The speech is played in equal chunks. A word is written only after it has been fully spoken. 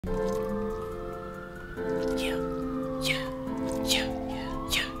Yeah, yeah, yeah, yeah,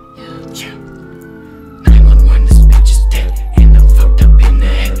 yeah, yeah. 911, this bitch is dead, and I'm fucked up in the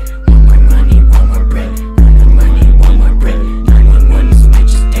head. Want my money, want my bread. Want my money, want my bread. 911, this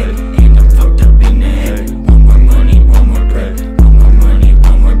bitch is dead, and I'm fucked up in the head. Want my money, want my bread. Want my money,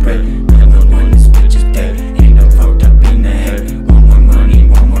 want my bread. 911, this bitch is dead, and I'm fucked up in the head. Want my money,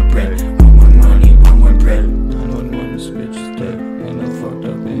 want my bread. Want my money, want my bread. 911, this bitch is dead, and I'm fucked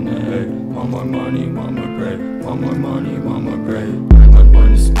up in the head. Want my money, want my bread. Want my money, want my bread.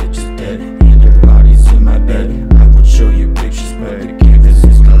 911, this